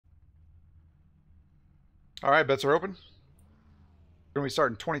All right, bets are open. We're going to be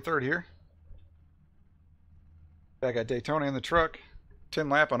starting 23rd here. Back at Daytona in the truck. 10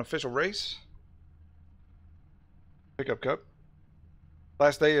 lap unofficial race. Pickup Cup.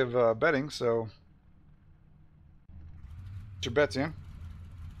 Last day of betting, so get your bets in.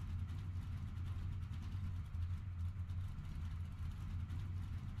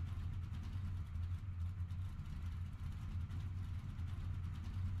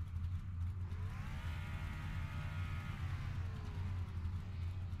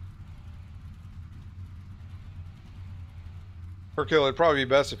 Per kill, it'd probably be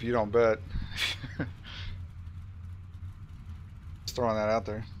best if you don't bet. Just throwing that out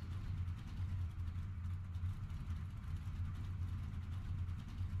there.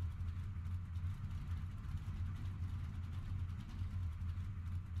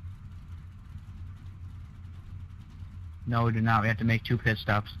 No, we do not. We have to make 2 pit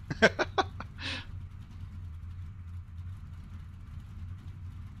stops.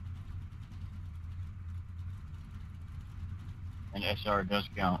 And SR does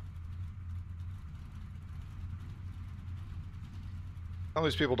count. Some of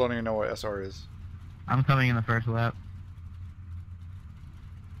these people don't even know what SR is. I'm coming in the first lap.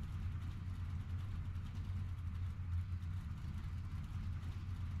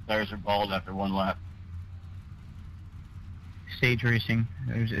 Tires are bald after 1 lap. Stage racing.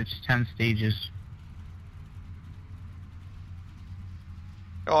 It's 10 stages.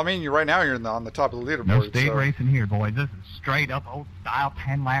 Oh, I mean, right now you're on the top of the leaderboard. No stage racing here, boys. This is straight up old style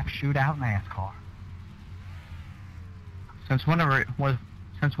 10-lap shootout NASCAR. Since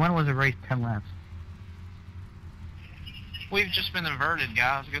when was it raced 10 laps? We've just been inverted,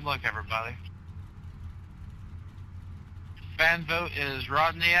 guys. Good luck, everybody. Fan vote is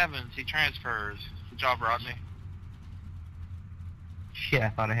Rodney Evans. He transfers. Good job, Rodney. Shit, I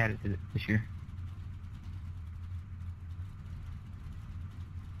thought I had it this year.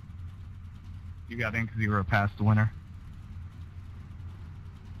 You got in because you were a past winner.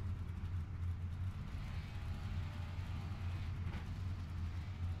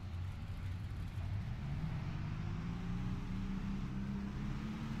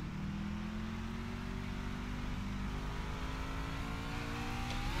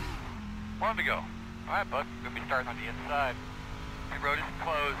 One to go. All right, Buck. We'll be starting on the inside. The road is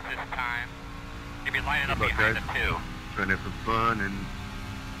closed this time. You'll be lining up behind them, too. Trying to have some fun, and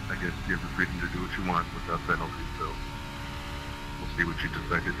I guess you have the freedom to do what you want without penalty, so we'll see what you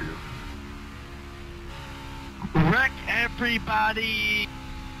decide to do. Wreck everybody!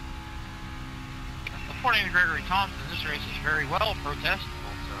 According to Gregory Thompson, this race is very well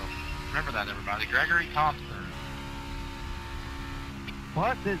protestable, so remember that, everybody. Gregory Thompson.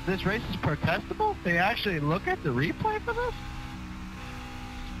 What? This race is protestable? They actually look at the replay for this?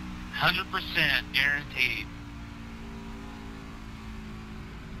 100% guaranteed.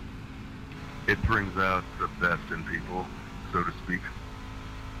 It brings out the best in people, so to speak.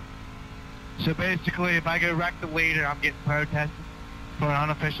 So basically, if I go wreck the leader, I'm getting protested for an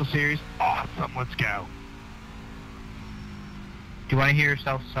unofficial series? Awesome, let's go. Do you want to hear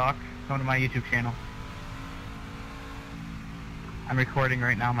yourself suck? Come to my YouTube channel. I'm recording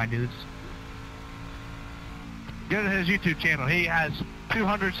right now, my dudes. Go to his YouTube channel. He has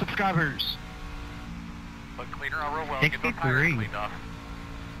 200 subscribers. But cleaner on real well. Get those tires cleaned off.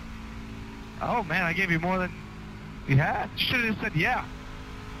 Oh man, I gave you more than you had. Should have said yeah.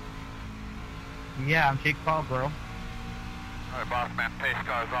 Yeah, I'm Jake Paul, bro. All right, boss man, pace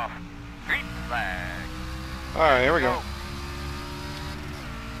cars off. Green flag. All right, here we go.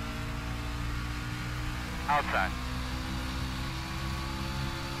 Outside.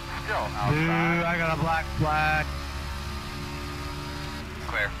 Still outside. Ooh, I got a black flag.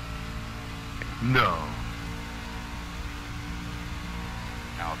 Clear. No.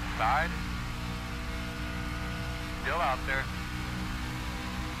 Outside. Still out there.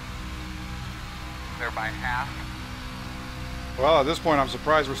 Clear by half. Well, at this point, I'm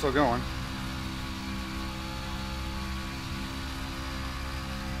surprised we're still going.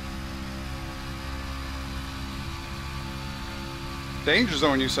 Danger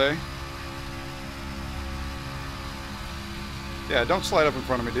zone, you say? Yeah, don't slide up in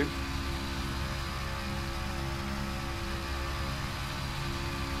front of me, dude.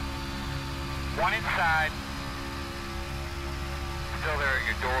 One inside. Still there at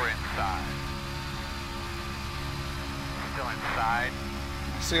your door inside. Still inside.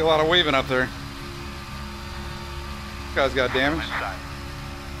 I see a lot of waving up there. This guy's got damage. Inside.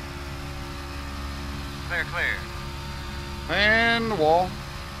 Clear, clear. And the wall.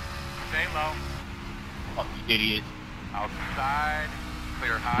 Stay low. Oh, idiot. Outside.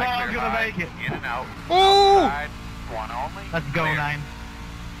 Clear Oh, high, I'm clear gonna high. make it. In and out. Ooh! Outside, one only. Let's go, Clear. 9.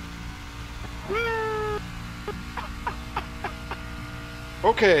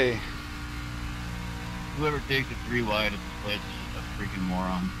 Okay. Whoever takes a 3 wide at the place is a freaking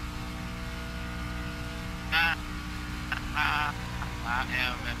moron. I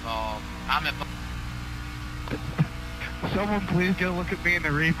am involved. I'm involved. Someone please go look at me in the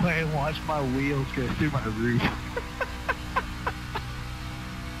replay and watch my wheels go through my roof.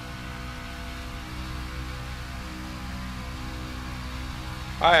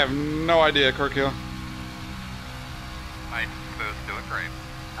 I have no idea, Kirkhill. Nice, smooth, doing great.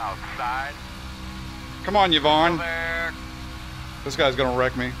 Outside. Come on, Still Yvonne. there. This guy's gonna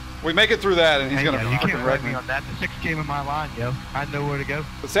wreck me. We make it through that, and he's Hey, gonna yo, you fucking can't wreck wreck me me. on that. The 6 came in my line, yo. I know where to go.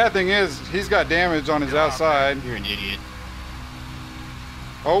 The sad thing is, he's got damage on his outside. You're an idiot.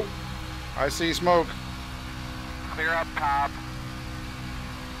 Oh, I see smoke. Clear up top.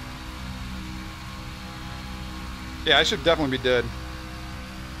 Yeah, I should definitely be dead.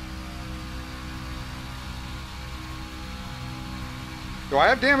 Do I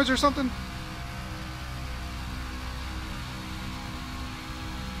have damage or something?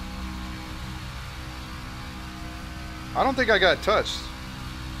 I don't think I got touched.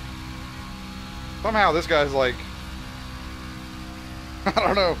 Somehow this guy's like, I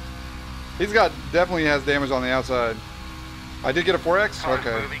don't know. He's got, definitely has damage on the outside. I did get a 4X? Car's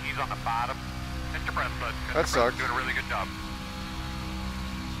Okay. moving, he's on the bottom. Mr. Breastfoot. That sucks. Doing a really good job.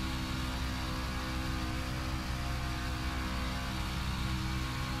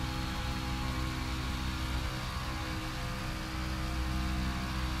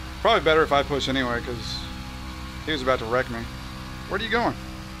 Probably better if I push anyway, because he was about to wreck me. Where are you going?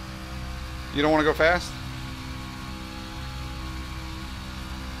 You don't want to go fast?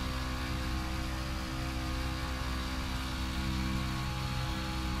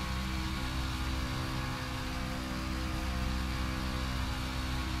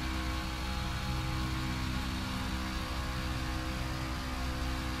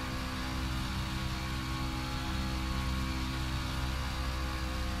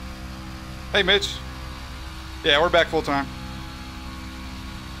 Hey, Mitch. Yeah, we're back full time.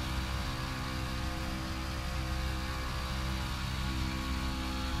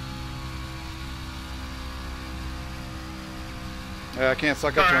 Yeah, I can't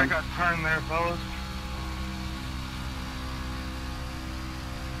suck up to Sorry, I him. got turned there, fellas.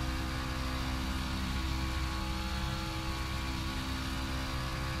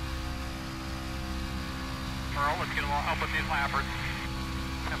 Earl, let's get a little help with these lappers.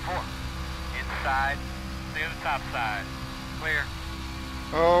 10-4. Inside. Stay on the top side. Clear.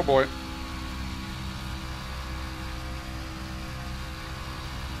 Oh boy.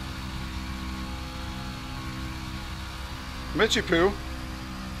 Mitchy Poo.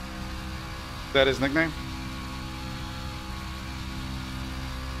 That his nickname?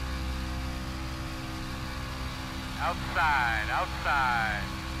 Outside. Outside.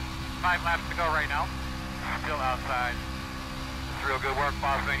 5 laps to go right now. Still outside. It's real good work,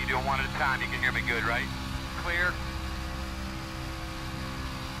 boss man. You do it one at a time. You can hear me good, right? Clear.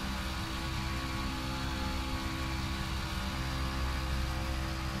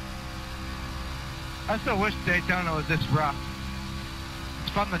 I still wish Daytona was this rough.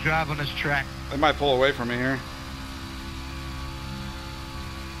 It's fun to drive on this track. They might pull away from me here.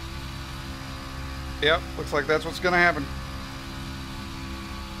 Yep, looks like that's what's gonna happen.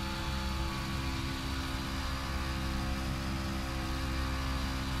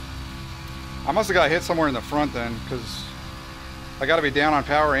 I must have got hit somewhere in the front then, because I gotta be down on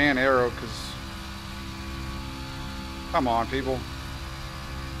power and aero, because... Come on, people.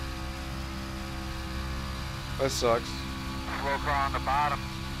 That sucks. Slow car on the bottom.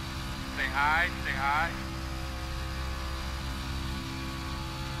 Stay high. Stay high.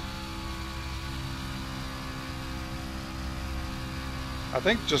 I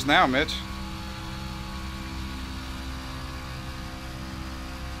think just now, Mitch.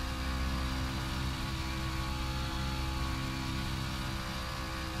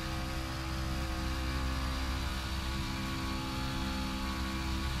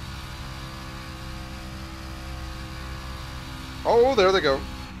 Oh, there they go.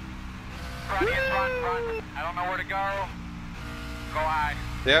 Front, in front, front. I don't know where to go. Go high.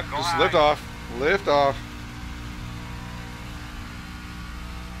 Yep, Go just high. lift off. Lift off.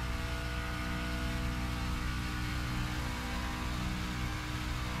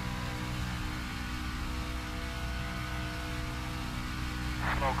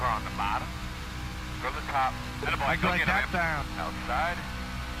 Slow car on the bottom. Go to the top. I Go like get that him. down. Outside.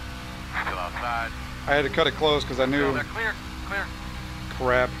 Still outside. I had to cut it close because I Still knew there. Clear. Clear.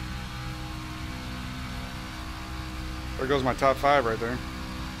 crap. There goes my top 5 right there.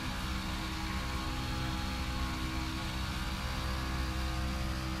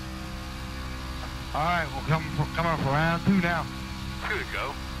 All right, we'll come on for round 2 now. 2 to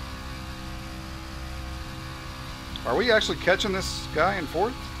go. Are we actually catching this guy in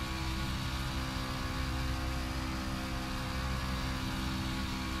 4th?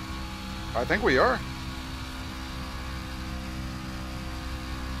 I think we are.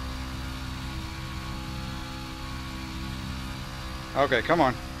 Okay, come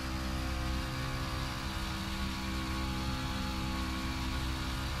on.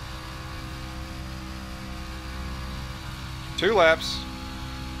 Two laps.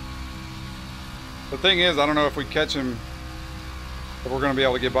 The thing is, I don't know if we catch him, if we're going to be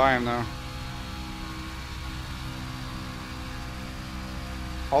able to get by him though.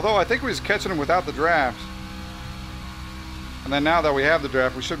 Although I think we was catching him without the draft. And then now that we have the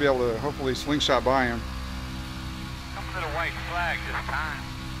draft, we should be able to hopefully slingshot by him. Coming to the white flag this time.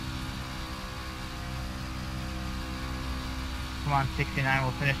 Come on, 69.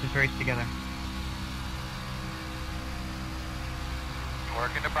 We'll finish this race together.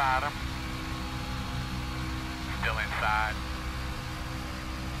 Working the bottom. Still inside.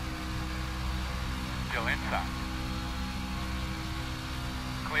 Still inside.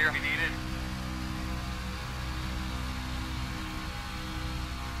 Clear if you need it.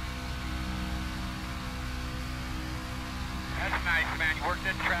 That's nice, man. You worked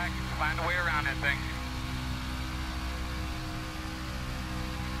that track. Find a way around that thing.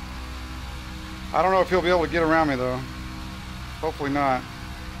 I don't know if he'll be able to get around me though. Hopefully not.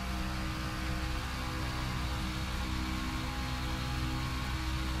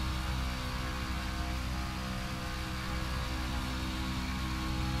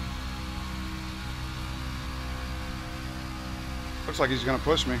 Looks like he's going to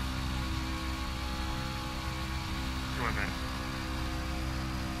push me.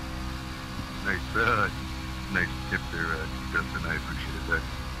 Nice tip there, Justin. I appreciated that.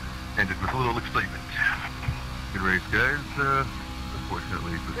 Ended with a little excitement. Good race, guys.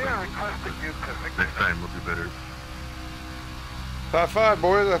 Unfortunately, next time we'll do better. Top 5,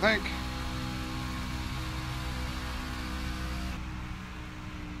 boys, I think.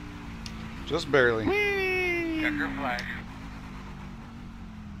 Just barely. Checker flag.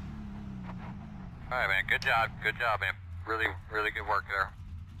 All right, man. Good job. Good job, man. Really, really good work there.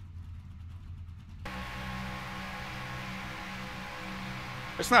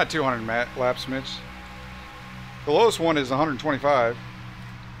 It's not 200 laps, Mitch. The lowest one is 125.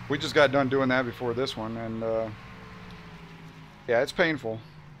 We just got done doing that before this one, and yeah, it's painful.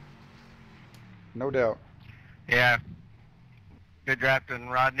 No doubt. Yeah. Good drafting,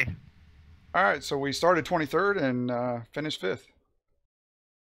 Rodney. All right, so we started 23rd and finished 5th.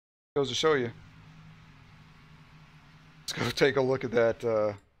 Goes to show you. Let's go take a look at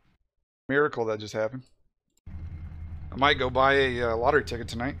that miracle that just happened. I might go buy a lottery ticket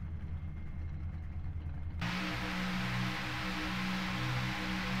tonight.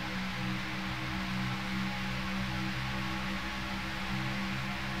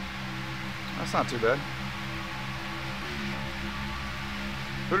 That's not too bad.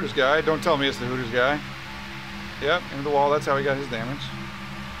 Hooters guy. Don't tell me it's the Hooters guy. Yep, into the wall. That's how he got his damage.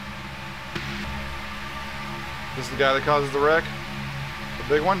 This is the guy that causes the wreck? The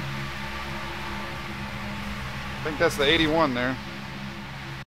big one? I think that's the 81 there.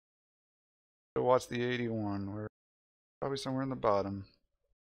 So watch the 81. We're probably somewhere in the bottom.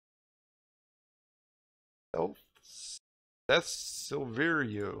 Oh, that's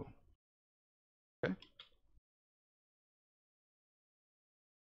Silverio. Okay.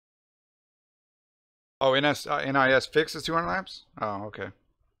 Oh, NIS fixes 200 laps? Oh, okay.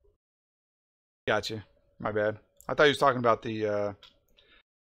 Gotcha. My bad. I thought he was talking about the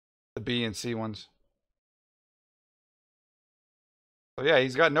B and C ones. So yeah,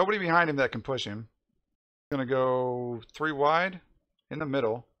 he's got nobody behind him that can push him. He's gonna go 3 wide in the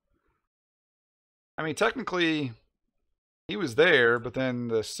middle. I mean, technically, he was there, but then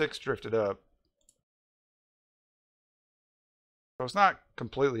the 6 drifted up. So it's not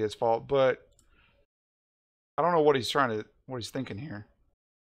completely his fault, but I don't know what he's thinking here.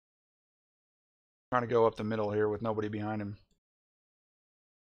 Trying to go up the middle here with nobody behind him.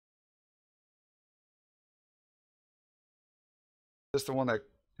 Is this the one that,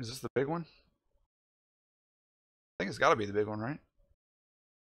 is this the big one? I think it's got to be the big one, right?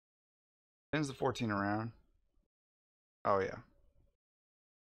 Spins the 14 around. Oh yeah.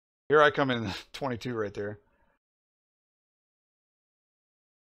 Here I come in the 22 right there.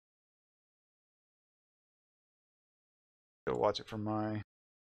 Go watch it from my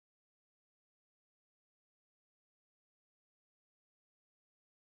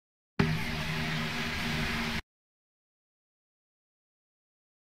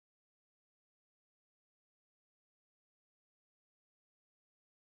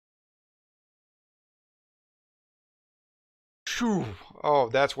Phew. Oh,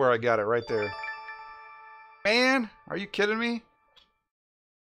 that's where I got it, right there. Man, are you kidding me?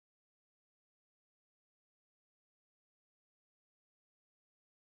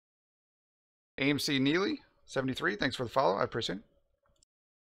 AMC Neely, 73, thanks for the follow. I appreciate it.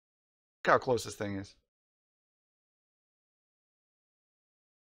 Look how close this thing is.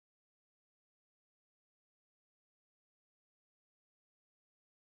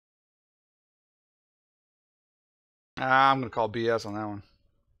 I'm going to call BS on that one.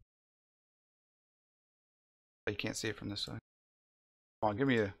 You can't see it from this side. Come on, give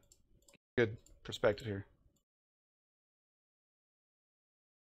me a good perspective here.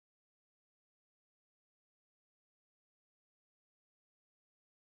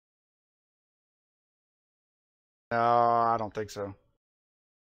 No, I don't think so.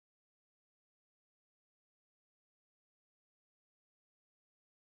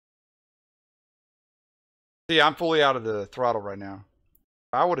 See, I'm fully out of the throttle right now.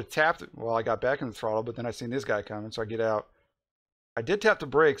 I would have tapped it. Well, I got back in the throttle, but then I seen this guy coming, so I get out. I did tap the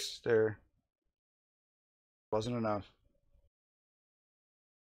brakes there. Wasn't enough.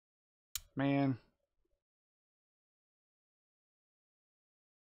 Man.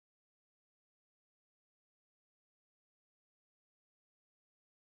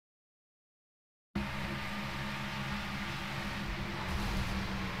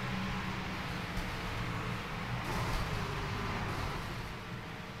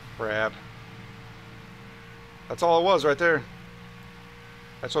 Crap. That's all it was right there.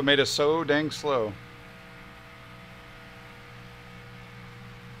 That's what made us so dang slow.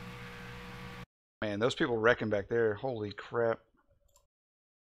 Man, those people wrecking back there. Holy crap.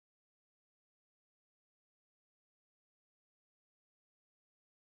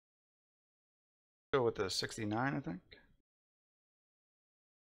 Go with the 69, I think.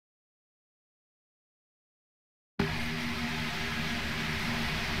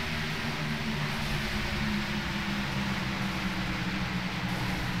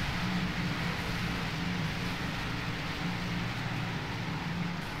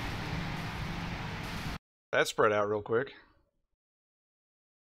 That spread out real quick.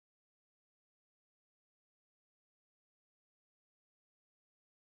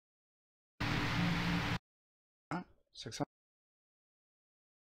 Huh? 600.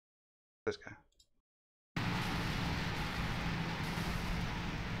 This guy.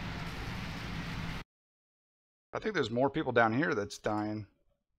 I think there's more people down here that's dying.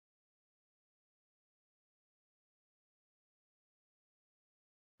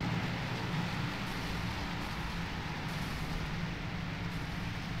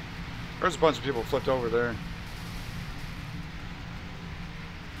 There's a bunch of people flipped over there.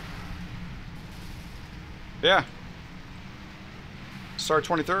 Yeah. Start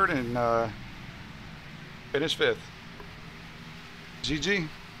 23rd and finish 5th. GG.